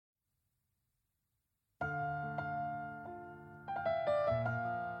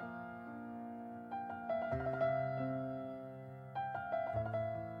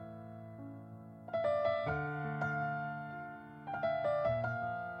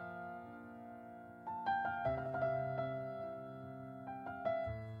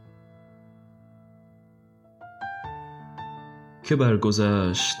که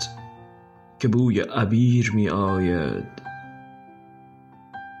برگذشت که بوی عبیر می آید،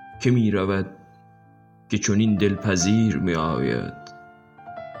 که می رود که چنین دلپذیر می آید.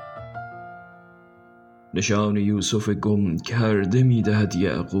 نشان یوسف گم کرده می دهد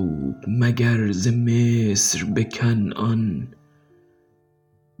یعقوب، مگر ز مصر به کنعان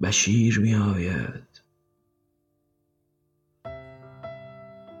بشیر می آید.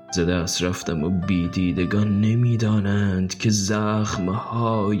 ز دست رفتم و بیدیدگان نمی دانند که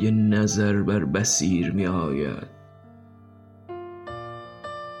زخمهای نظر بر بصیر می آید.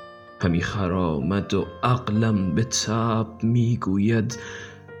 همی خرامد و عقلم به طبع می گوید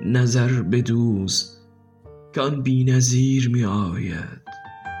نظر بدوز که آن بی نظیر می آید.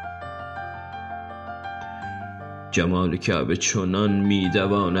 جمال کعبه چنان می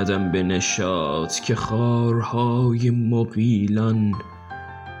دواندم به نشاط که خارهای مغیلان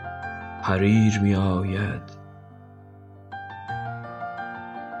حریر می آید.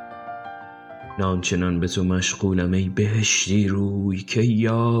 ناچنان به تو مشغولم ای بهشتی روی که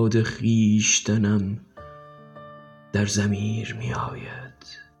یاد خویشتنم در ضمیر می آید.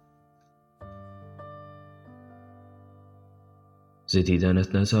 ز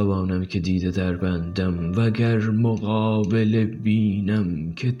دیدنت نتوانم که دیده در بندم، وگر مقابل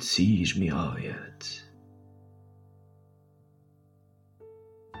بینم که تیر می آید.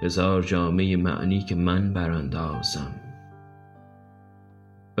 هزار جامه معنی که من براندازم،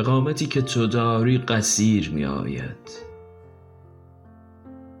 به قامتی که تو داری قصیر می آید.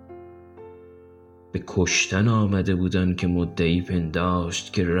 به کشتن آمده بودن که مدعی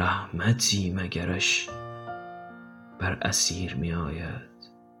پنداشت که رحمتی مگرش بر اسیر می آید.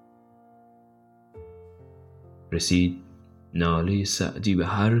 رسید ناله سعدی به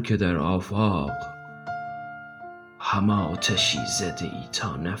هر که در آفاق، هم آتشی زده ای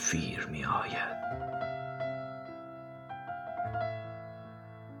تا نفیر می آید.